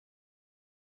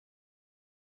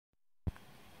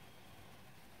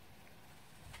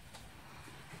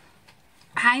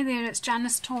Hi there, it's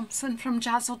Janice Thompson from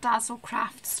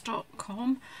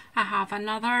JazzleDazzleCrafts.com. I have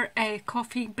another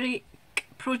coffee break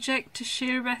project to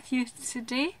share with you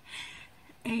today.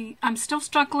 I'm still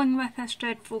struggling with this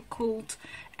dreadful cold,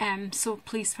 so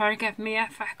please forgive me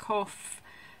if I cough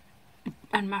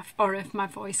and if my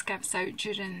voice gives out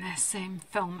during this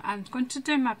film. I'm going to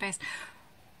do my best.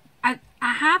 I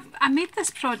made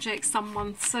this project some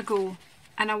months ago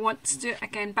and I want to do it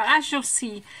again, but as you'll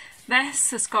see, this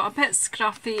has got a bit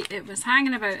scruffy. It was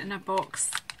hanging about in a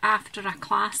box after a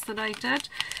class that I did,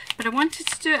 but I wanted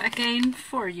to do it again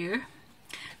for you.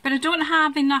 But I don't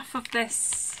have enough of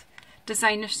this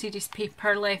designer series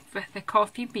paper left with the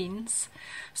coffee beans,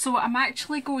 so I'm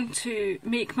actually going to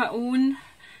make my own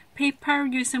paper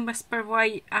using Whisper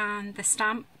White and the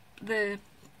stamp, the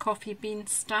coffee bean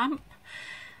stamp.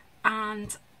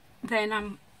 And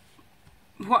then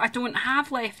what I don't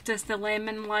have left is the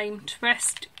lemon lime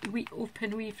twist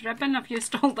open weave ribbon. I've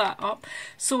used all that up,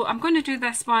 so I'm going to do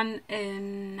this one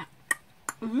in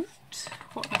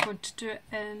what am I going to do it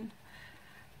in?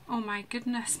 Oh my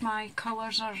goodness, my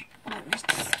colours are, let me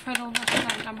twirl this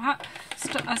around.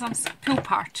 As I'm pool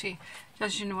party,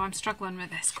 as you know, I'm struggling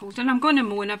with this cold and I'm going to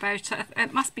moan about it.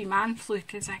 It must be man flu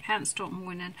because I can't stop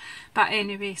moaning. But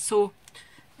anyway, so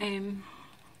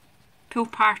Pool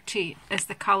Party is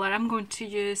the colour I'm going to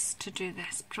use to do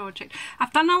this project.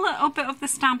 I've done a little bit of the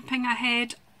stamping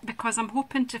ahead because I'm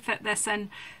hoping to fit this in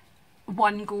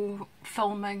one go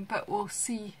filming, but we'll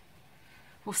see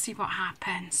what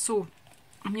happens. So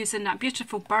I'm using that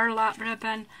beautiful burlap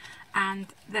ribbon and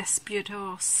this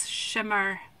beautiful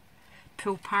shimmer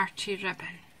Pool Party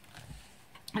ribbon.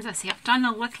 As I say, I've done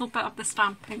a little bit of the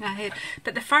stamping ahead,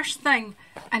 but the first thing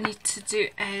I need to do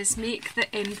is make the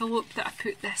envelope that I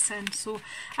put this in. So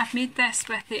I've made this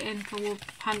with the envelope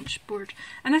punch board,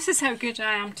 and this is how good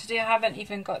I am today. I haven't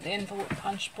even got the envelope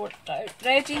punch board out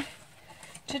ready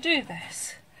to do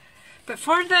this. But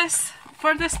for this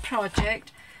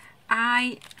project,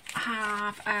 I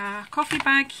have a coffee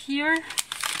bag here.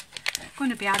 I'm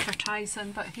going to be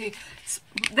advertising, but hey,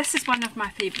 this is one of my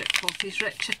favourite coffees,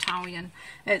 Rich Italian.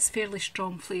 It's fairly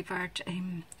strong flavoured,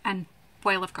 and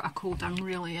while I've got a cold, I'm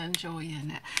really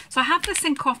enjoying it. So I have this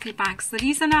in coffee bags. The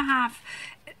reason I have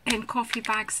in coffee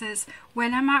bags is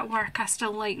when I'm at work, I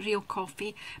still like real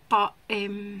coffee, but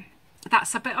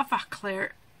that's a bit of a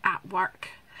clear at work.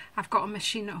 I've got a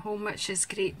machine at home, which is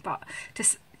great, but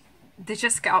they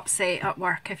just get upset at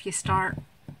work if you start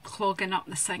clogging up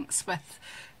the sinks with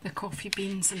the coffee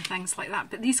beans and things like that.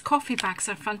 But these coffee bags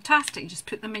are fantastic. You just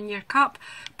put them in your cup,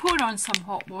 pour on some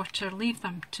hot water, leave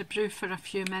them to brew for a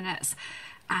few minutes,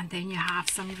 and then you have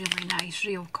some really nice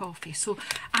real coffee. So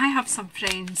I have some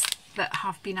friends that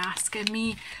have been asking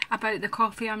me about the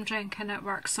coffee I'm drinking at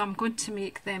work, so I'm going to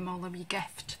make them all a wee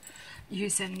gift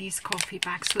using these coffee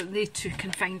bags so that they too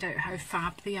can find out how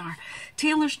fab they are.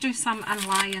 Tailors do some and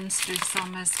Lions do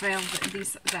some as well.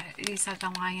 These are the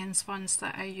Lions ones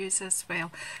that I use as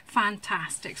well.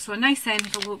 Fantastic. So a nice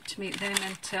envelope to make them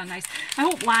into a nice... I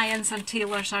hope Lions and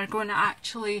Tailors are going to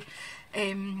actually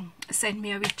send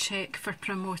me a wee cheque for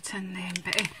promoting them.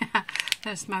 But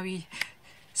there's my wee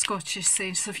Scottish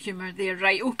sense of humour there.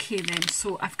 Right, okay then,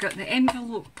 so I've got the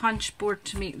envelope punch board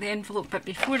to make the envelope, but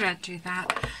before I do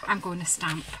that, I'm going to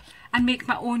stamp and make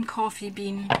my own coffee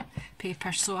bean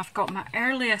paper. So I've got my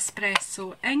early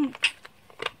espresso ink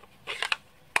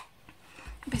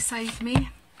beside me.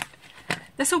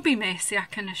 This will be messy, I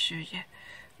can assure you.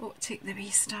 Oh, take the wee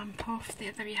stamp off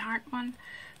there, the wee heart one.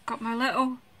 Got my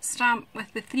little stamp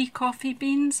with the 3 coffee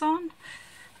beans on,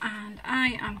 and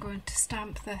I am going to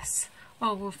stamp this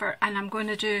all over, and I'm going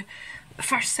to do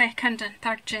first, second and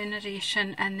third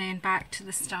generation and then back to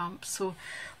the stamp. So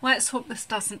let's hope this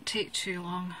doesn't take too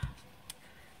long.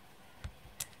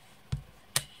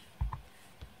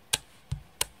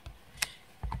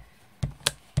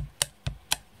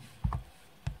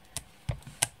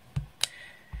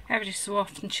 Every so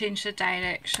often change the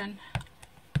direction.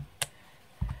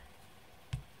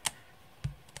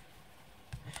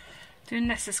 Doing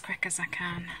this as quick as I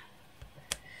can.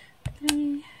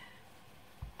 3,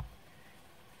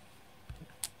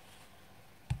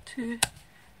 2,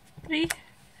 3.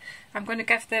 I'm going to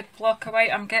give the block a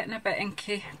wipe. I'm getting a bit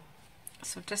inky,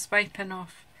 so just wiping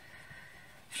off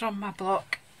from my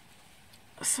block.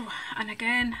 So, and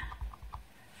again,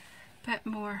 a bit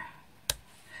more.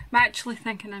 I'm actually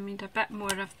thinking I need a bit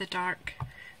more of the dark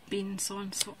beans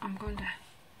on, so I'm going to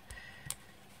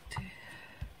do.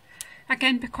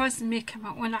 Again, because I'm making my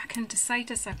own, I can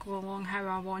decide as I go along how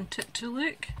I want it to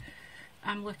look.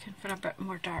 I'm looking for a bit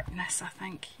more darkness, I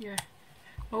think, here.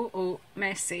 Oh,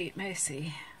 messy,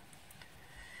 messy.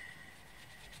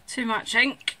 Too much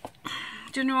ink.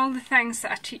 Do you know all the things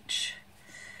that I teach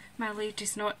my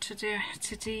ladies not to do?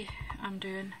 Today I'm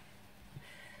doing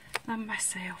them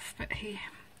myself, but hey.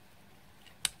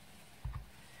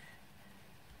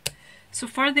 So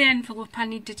for the envelope I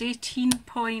needed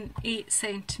 18.8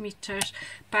 centimetres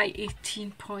by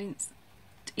 18.8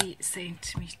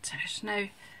 centimetres. Now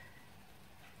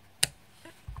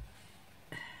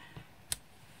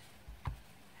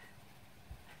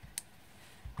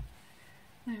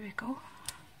there we go.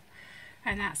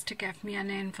 And that's to give me an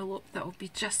envelope that will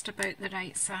be just about the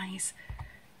right size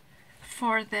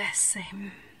for this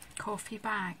coffee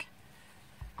bag.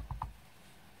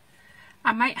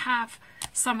 I might have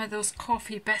some of those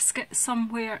coffee biscuits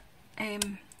somewhere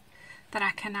that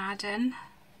I can add in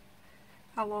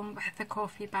along with the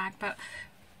coffee bag, but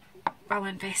I'll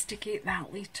investigate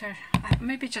that later.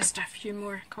 Maybe just a few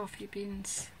more coffee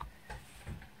beans.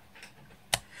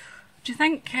 Do you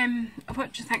think,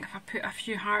 what do you think if I put a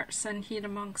few hearts in here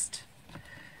amongst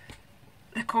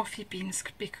the coffee beans?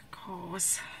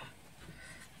 Because,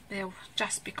 well,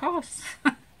 just because.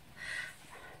 I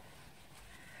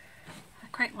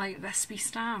quite like this wee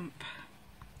stamp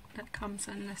that comes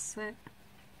in this set.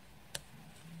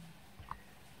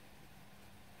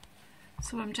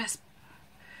 So I'm just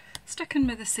sticking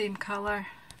with the same colour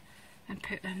and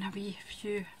putting a wee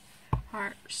few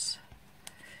hearts.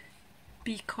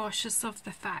 Be cautious of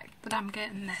the fact that I'm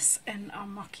getting this in a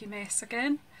mucky mess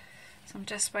again, so I'm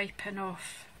just wiping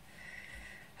off.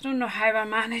 I don't know how I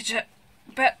manage it,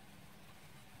 but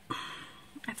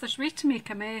if there's a way to make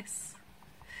a mess,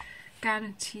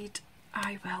 guaranteed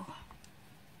I will.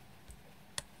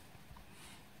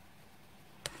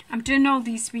 I'm doing all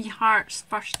these wee hearts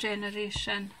first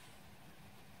generation,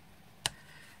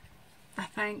 I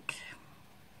think.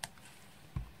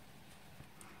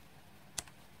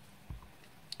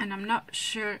 And I'm not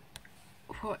sure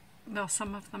what, well,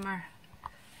 some of them are,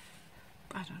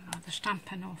 I don't know, they're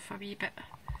stamping off a wee bit.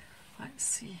 Let's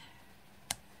see.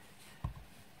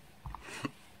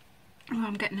 Oh,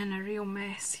 I'm getting in a real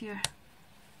mess here.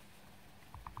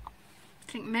 I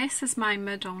think mess is my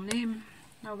middle name.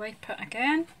 I'll wipe it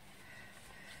again.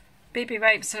 Baby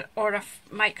wipes or a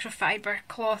microfiber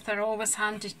cloth are always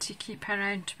handy to keep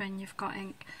around when you've got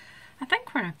ink. I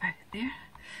think we're about there.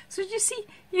 So you see,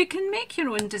 you can make your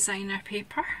own designer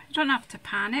paper. You don't have to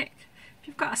panic. If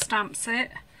you've got a stamp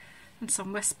set and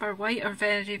some Whisper White or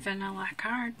very vanilla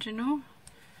card, you know,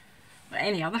 or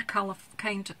any other colour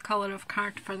of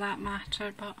card for that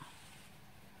matter, but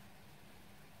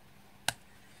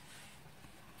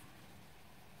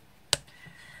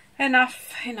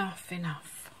enough.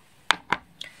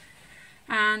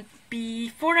 And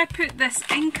before I put this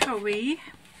ink away,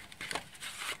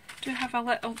 I do have a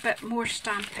little bit more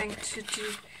stamping to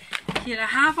do here. I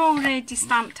have already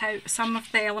stamped out some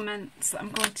of the elements that I'm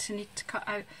going to need to cut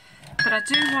out, but I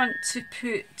do want to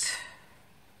put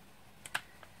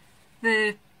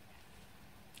the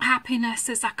happiness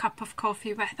is a cup of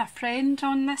coffee with a friend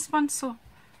on this one, so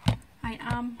I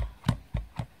am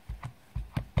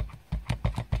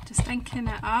just inking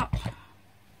it up.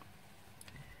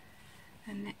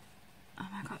 And oh,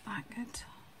 I got that good.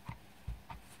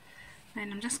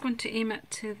 Then I'm just going to aim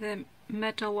it to the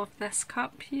middle of this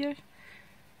cup here,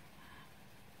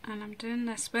 and I'm doing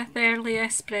this with Early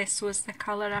Espresso as the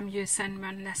colour I'm using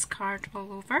when this card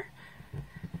all over.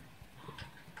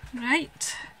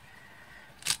 Right,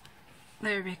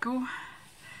 there we go.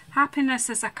 Happiness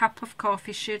is a cup of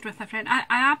coffee shared with a friend. I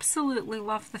absolutely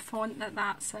love the font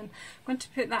that's in. I'm going to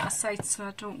put that aside so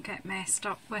I don't get messed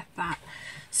up with that.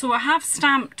 So I have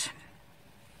stamped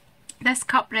this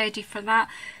cup ready for that.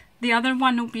 The other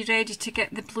one will be ready to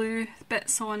get the blue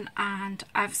bits on, and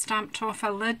I've stamped off a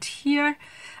lid here.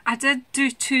 I did do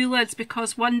two lids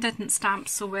because one didn't stamp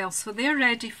so well, so they're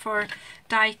ready for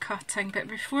die cutting. But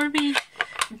before we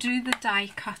do the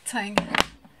die cutting,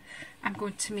 I'm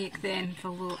going to make the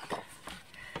envelope.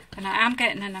 And I am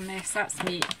getting in a mess, that's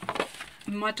me.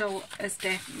 Muddle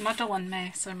and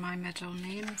mess are my middle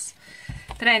names.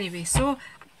 But anyway, so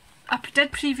I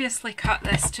did previously cut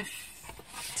this to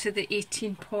the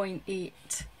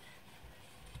 18.8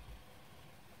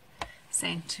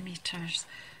 centimetres.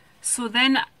 So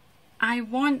then I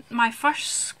want my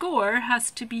first score has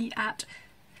to be at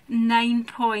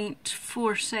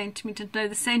 9.4 centimetres. Now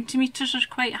the centimetres are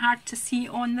quite hard to see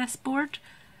on this board,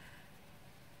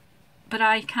 but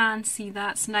I can see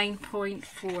that's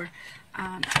 9.4,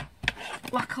 and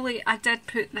luckily I did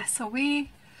put this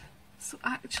away. So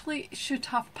actually it should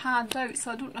have panned out,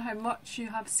 so I don't know how much you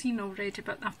have seen already,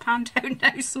 but I've panned out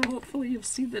now, so hopefully you'll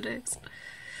see the rest.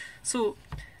 So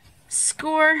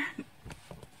score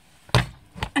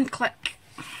and click.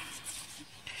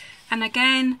 And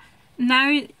again,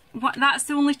 now that's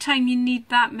the only time you need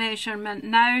that measurement.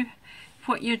 Now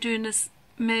what you're doing is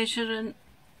measuring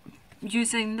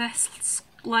using this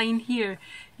line here.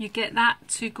 You get that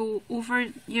to go over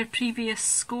your previous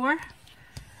score.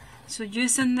 So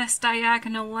using this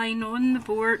diagonal line on the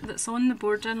board, that's on the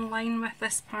board in line with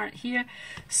this part here,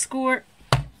 score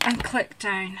and click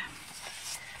down.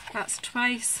 That's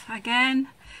twice. Again,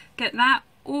 get that,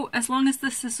 oh, as long as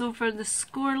this is over the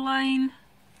score line.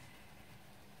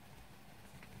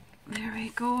 There we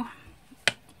go.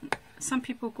 Some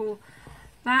people go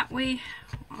that way,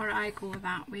 or I go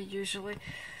that way usually.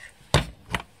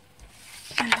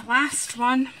 And the last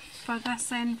one for this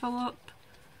envelope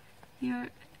here.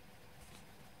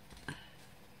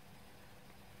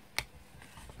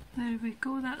 There we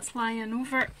go, that's lying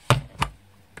over.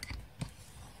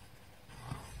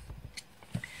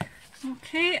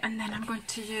 Okay, and then I'm going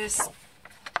to use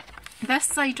this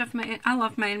side of my, I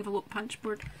love my envelope punch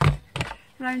board,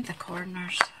 round the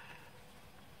corners.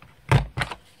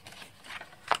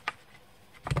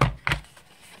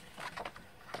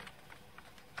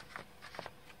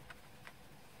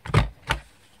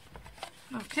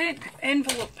 Okay,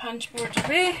 envelope punch board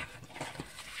away.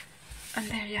 And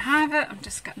there you have it. I'm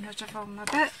just getting rid of all my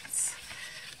bits.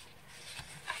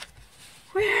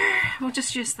 We'll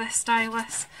just use this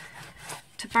stylus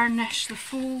to burnish the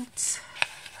folds.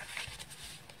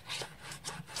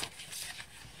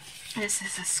 This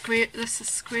is square,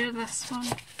 this one.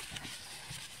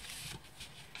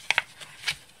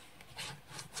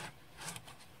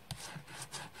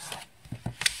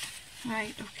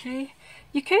 Right, okay.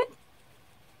 You could,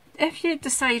 if you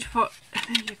decide what,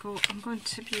 there you go, I'm going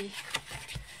to be,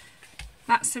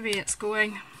 that's the way it's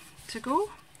going to go,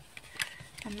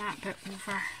 and that bit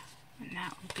over, and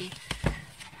that will be,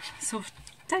 so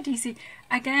dead easy.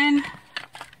 Again,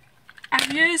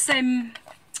 I use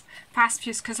fast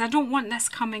fuse because I don't want this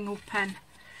coming open,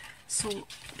 so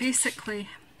basically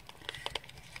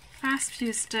fast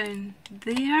fuse down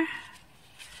there,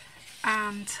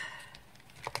 and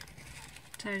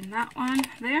down that one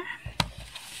there.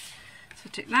 So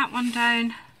take that one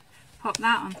down, pop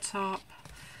that on top,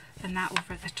 and that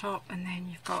over the top, and then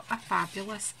you've got a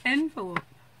fabulous envelope.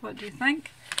 What do you think?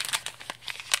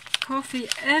 Coffee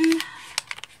in,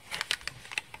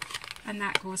 and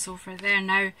that goes over there.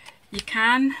 Now you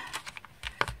can,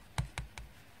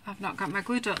 I've not got my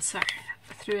glue dots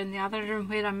through in the other room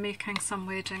where I'm making some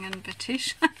wedding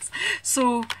invitations,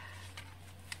 so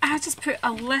I just put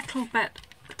a little bit,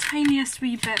 tiniest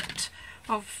wee bit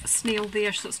of snail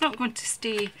there, so it's not going to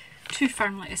stay too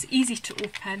firmly, it's easy to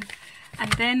open.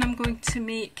 And then I'm going to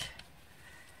make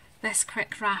this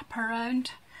quick wrap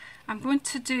around. I'm going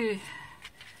to do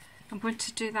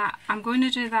that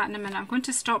in a minute. I'm going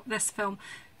to stop this film,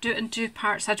 do it in 2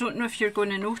 parts. I don't know if you're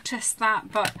going to notice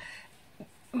that, but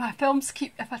my films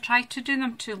keep, if I try to do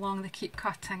them too long, they keep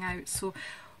cutting out, so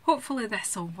hopefully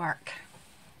this will work.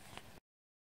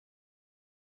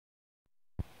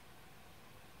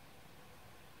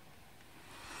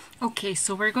 Okay,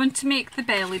 so we're going to make the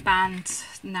belly band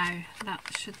now. That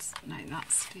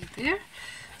stay there.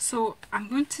 So I'm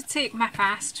going to take my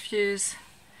fast fuse,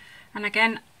 and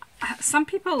again, some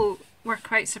people were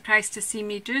quite surprised to see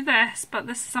me do this, but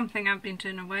this is something I've been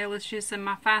doing a while, is using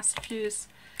my fast fuse,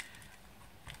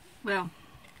 well,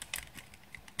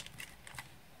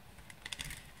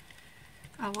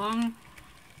 along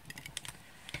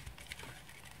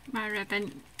my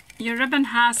ribbon. Your ribbon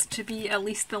has to be at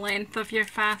least the length of your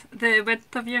the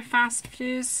width of your fast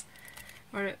fuse,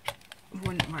 or it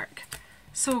won't work.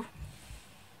 So,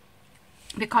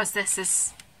 because this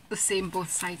is the same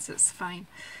both sides, it's fine.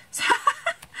 So,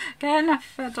 again, a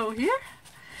fiddle here.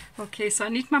 Okay, so I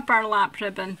need my burlap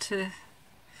ribbon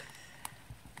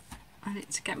I need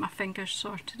to get my fingers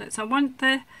sorted out. So I want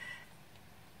the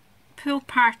pull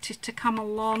party to come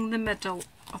along the middle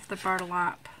of the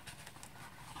burlap.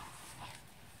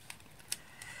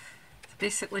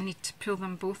 Basically need to pull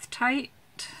them both tight.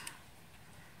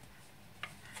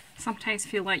 Sometimes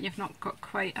feel like you've not got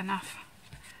quite enough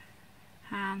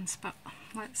hands, but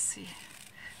let's see.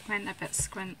 Went a bit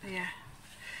squint there.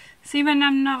 See, when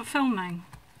I'm not filming,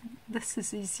 this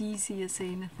is as easy as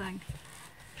anything.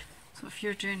 So if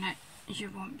you're doing it,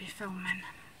 you won't be filming.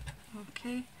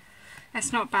 Okay,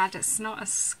 it's not bad, it's not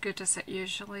as good as it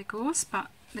usually goes,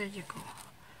 but there you go.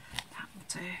 That will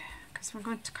do, because we're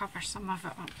going to cover some of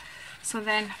it up. So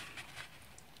then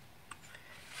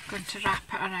I'm going to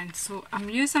wrap it around. So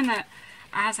I'm using it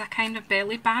as a kind of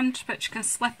belly band which can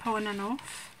slip on and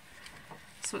off.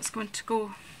 So it's going to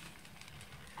go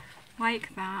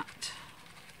like that.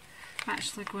 I'm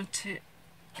actually going to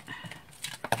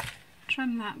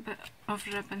trim that bit of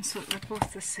ribbon so that they're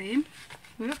both the same.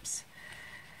 Whoops.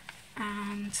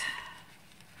 And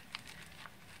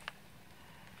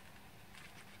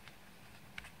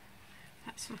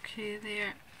that's okay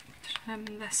there.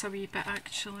 Trim this a wee bit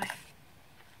actually.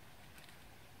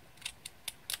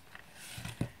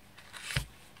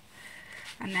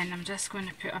 And then I'm just going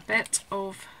to put a bit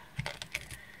of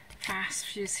fast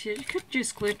fuse here. You could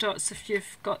use glue dots if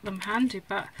you've got them handy,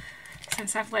 but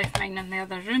since I've left mine in the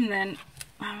other room, then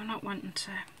I'm not wanting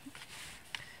to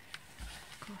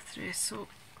go through. So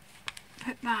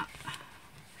put that,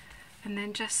 and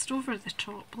then just over the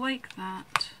top like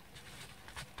that.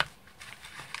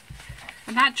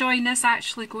 And that join is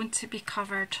actually going to be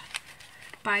covered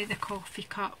by the coffee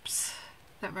cups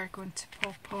that we're going to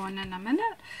pop on in a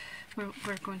minute.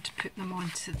 We're going to put them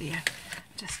onto there.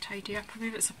 Just tidy up a wee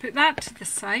bit. So put that to the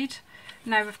side.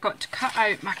 Now we've got to cut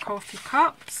out my coffee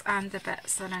cups and the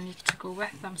bits that I need to go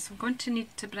with them. So I'm going to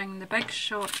need to bring the big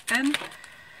shot in.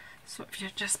 So if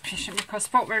you're just patient, because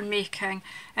what we're making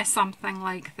is something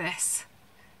like this.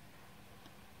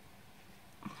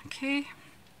 Okay.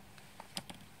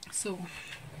 So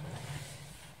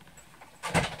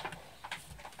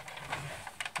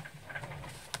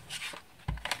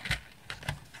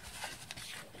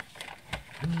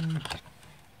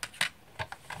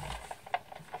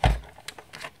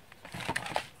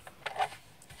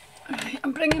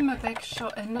I'm bringing my big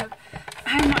shot in now.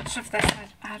 How much of this,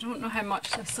 I don't know how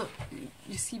much this will,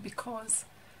 you see, because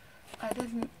I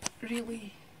didn't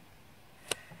really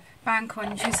bank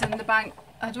on using the bank.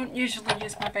 I don't usually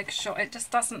use my big shot, it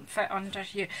just doesn't fit under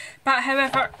here. But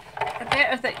however,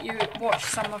 better that you watch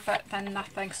some of it than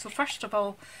nothing. So first of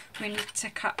all, we need to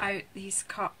cut out these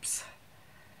cups.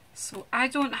 So I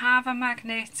don't have a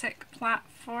magnetic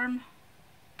platform,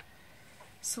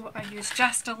 so I use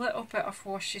just a little bit of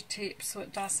washi tape so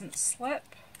it doesn't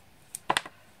slip.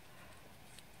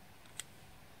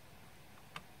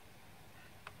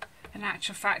 In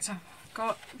actual fact, I'm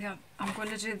going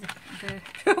to do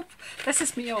the this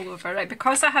is me all over, right?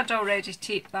 Because I had already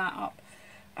taped that up,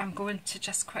 I'm going to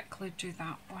just quickly do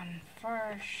that one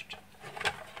first.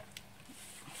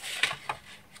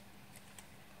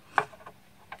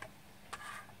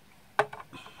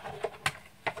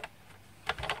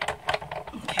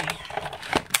 Okay,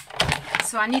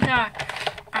 so I need a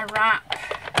wrap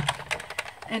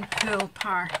in Pool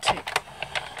Party.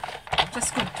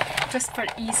 Just for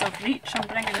ease of reach, I'm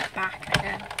bringing it back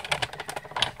again.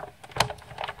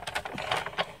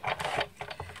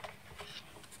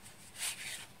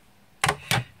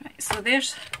 Right, so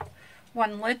there's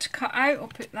one lid cut out. I'll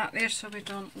put that there so we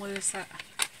don't lose it.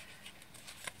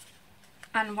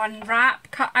 And one wrap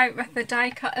cut out with the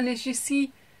die cut. And as you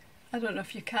see, I don't know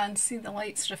if you can see the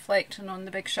lights reflecting on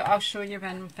the big shot. I'll show you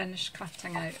when I'm finished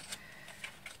cutting out.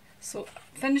 So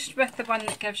finished with the one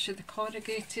that gives you the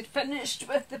corrugated, finished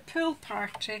with the Pool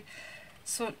Party.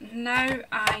 So now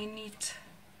I need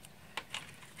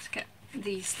to get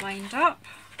these lined up.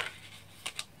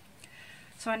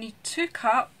 So I need 2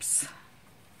 cups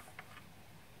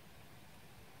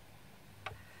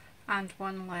and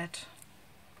 1 lid.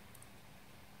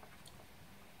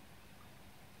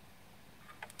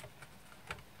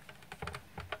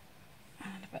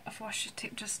 And a bit of washi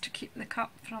tape just to keep the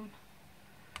cup from,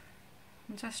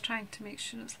 I'm just trying to make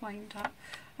sure it's lined up.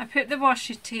 I put the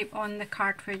washi tape on the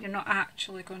card where you're not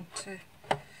actually going to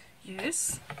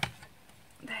use.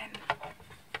 Then I'm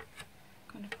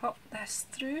going to pop this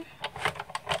through.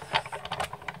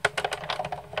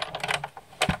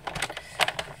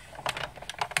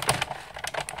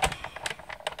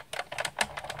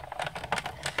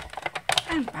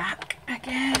 And back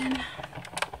again.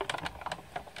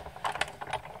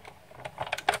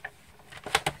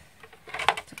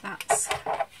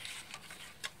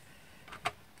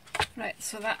 Right,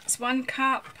 so that's 1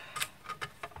 cup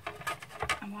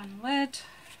and 1 lid.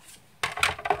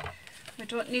 We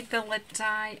don't need the lid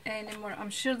die anymore.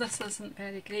 I'm sure this isn't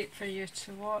very great for you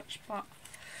to watch, but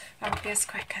I'll be as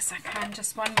quick as I can.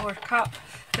 Just 1 more cup.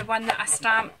 The one that I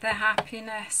stamped, the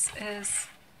happiness, is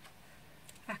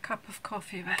a cup of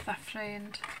coffee with a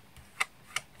friend.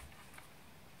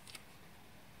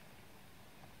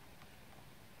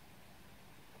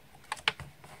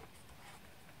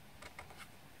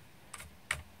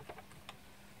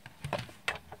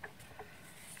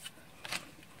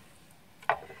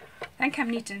 I think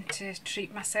I'm needing to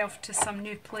treat myself to some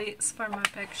new plates for my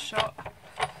big shot.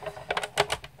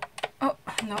 Oh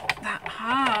no, that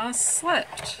has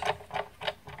slipped.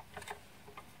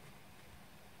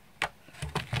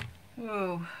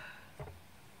 Whoa.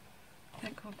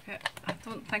 I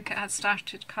don't think it had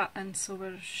started cutting, so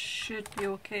we should be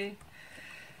okay.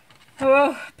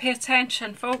 Oh, pay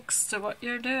attention, folks, to what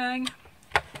you're doing.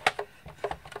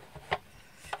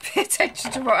 Pay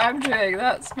attention to what I'm doing,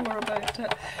 that's more about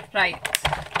it. Right,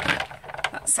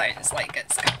 that sounds like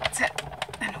it's got it,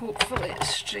 and hopefully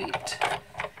it's straight.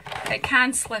 It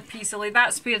can slip easily.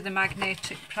 That's where the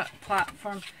magnetic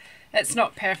platform, it's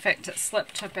not perfect, it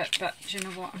slipped a bit, but do you know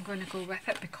what, I'm going to go with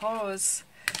it because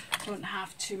I don't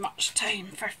have too much time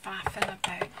for faffing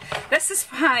about. This is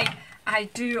why I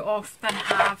do often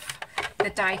have the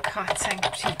die cutting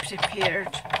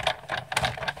pre-prepared.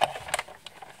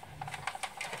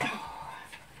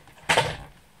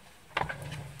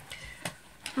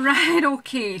 Right,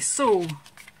 okay, so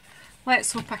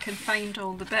let's hope I can find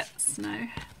all the bits now.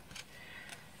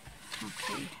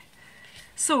 Okay,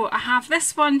 so I have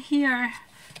this one here,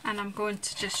 and I'm going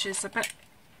to just use a bit.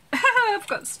 I've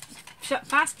got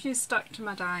fast fuse stuck to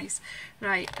my dies.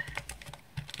 Right.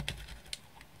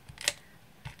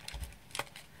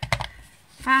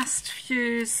 Fast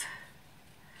fuse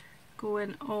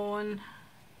going on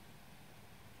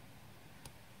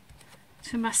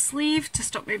to my sleeve to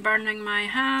stop me burning my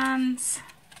hands,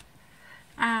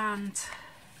 and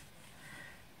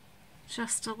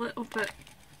just a little bit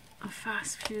of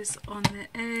fast fuse on the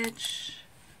edge,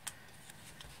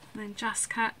 and then just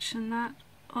catching that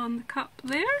on the cup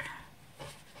there,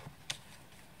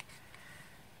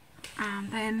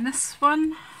 and then this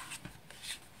one,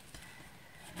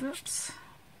 whoops,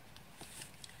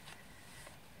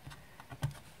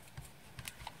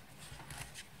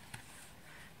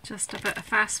 just a bit of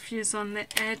fast fuse on the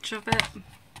edge of it.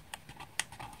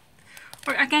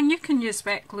 Or again, you can use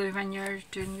wet glue when you're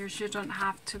doing yours, you don't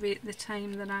have to wait the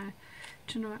time that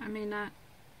do you know what I mean? I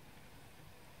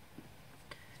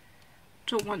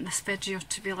don't want this video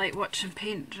to be like watching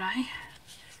paint dry.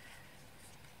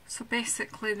 So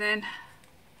basically then,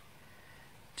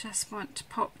 just want to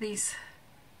pop these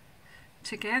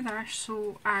together,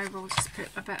 so I will just put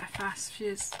a bit of fast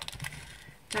fuse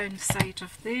down the side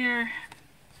of there.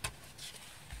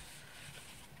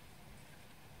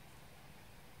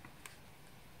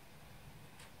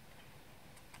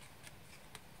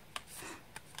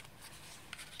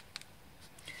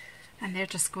 And they're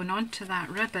just going on to that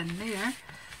ribbon there.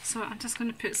 So I'm just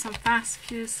going to put some fast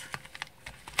fuse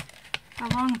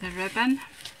along the ribbon.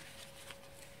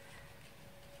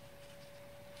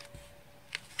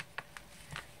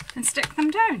 And stick them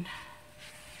down.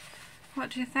 What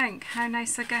do you think? How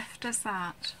nice a gift is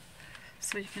that?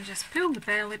 So you can just pull the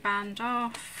belly band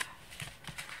off,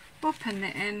 open the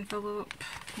envelope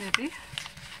maybe,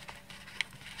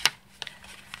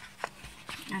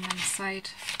 and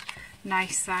inside,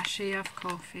 nice sachet of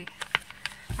coffee.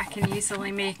 I can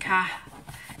easily make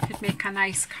could make a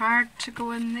nice card to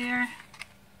go in there.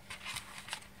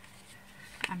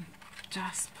 I'm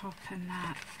just popping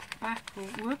that back.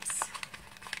 Oh, whoops.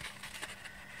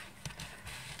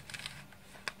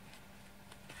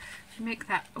 Make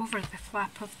that over the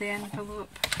flap of the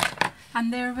envelope,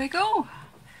 and there we go.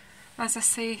 As I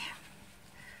say,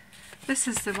 this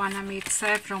is the one I made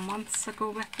several months ago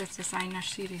with the designer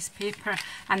series paper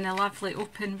and the lovely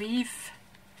open weave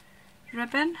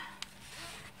ribbon.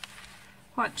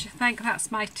 What do you think?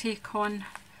 That's my take on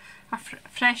a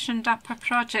freshened up a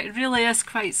project. It really is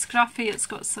quite scruffy. It's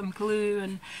got some glue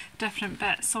and different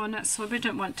bits on it, so I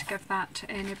wouldn't want to give that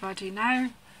to anybody now,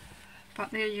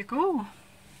 but there you go.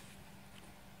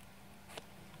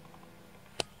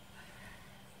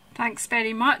 Thanks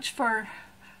very much for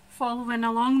following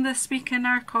along this week in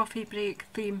our coffee break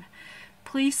theme.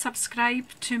 Please subscribe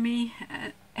to me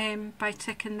by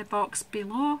ticking the box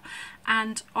below,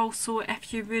 and also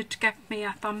if you would give me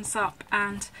a thumbs up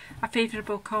and a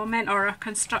favourable comment, or a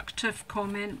constructive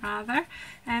comment rather,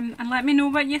 and let me know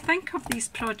what you think of these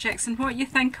projects and what you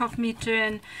think of me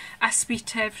doing a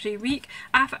suite every week.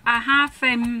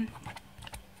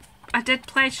 I did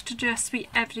pledge to do a suite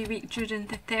every week during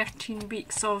the 13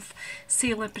 weeks of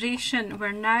celebration.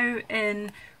 We're now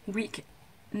in week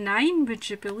 9, would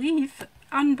you believe?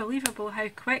 Unbelievable how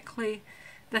quickly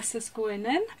this is going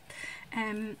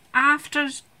in. After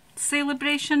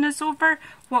celebration is over,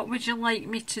 what would you like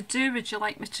me to do? Would you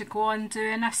like me to go on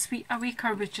doing a suite a week,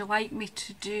 or would you like me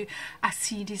to do a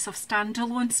series of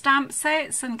standalone stamp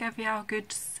sets and give you a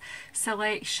good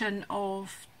selection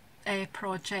of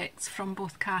projects from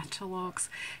both catalogues?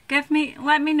 Let me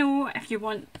know if you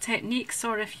want techniques,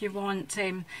 or if you want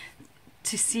to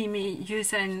see me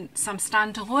using some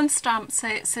standalone stamp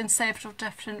sets in several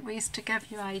different ways to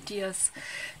give you ideas,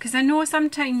 because I know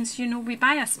sometimes, you know, we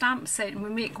buy a stamp set and we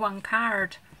make one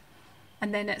card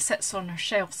and then it sits on our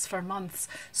shelves for months.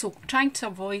 So trying to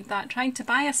avoid that, trying to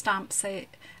buy a stamp set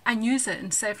and use it in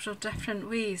several different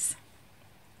ways.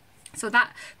 So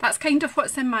that's kind of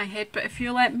what's in my head, but if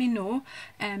you let me know,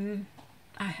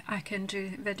 I can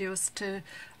do videos to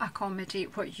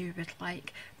accommodate what you would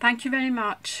like. Thank you very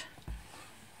much.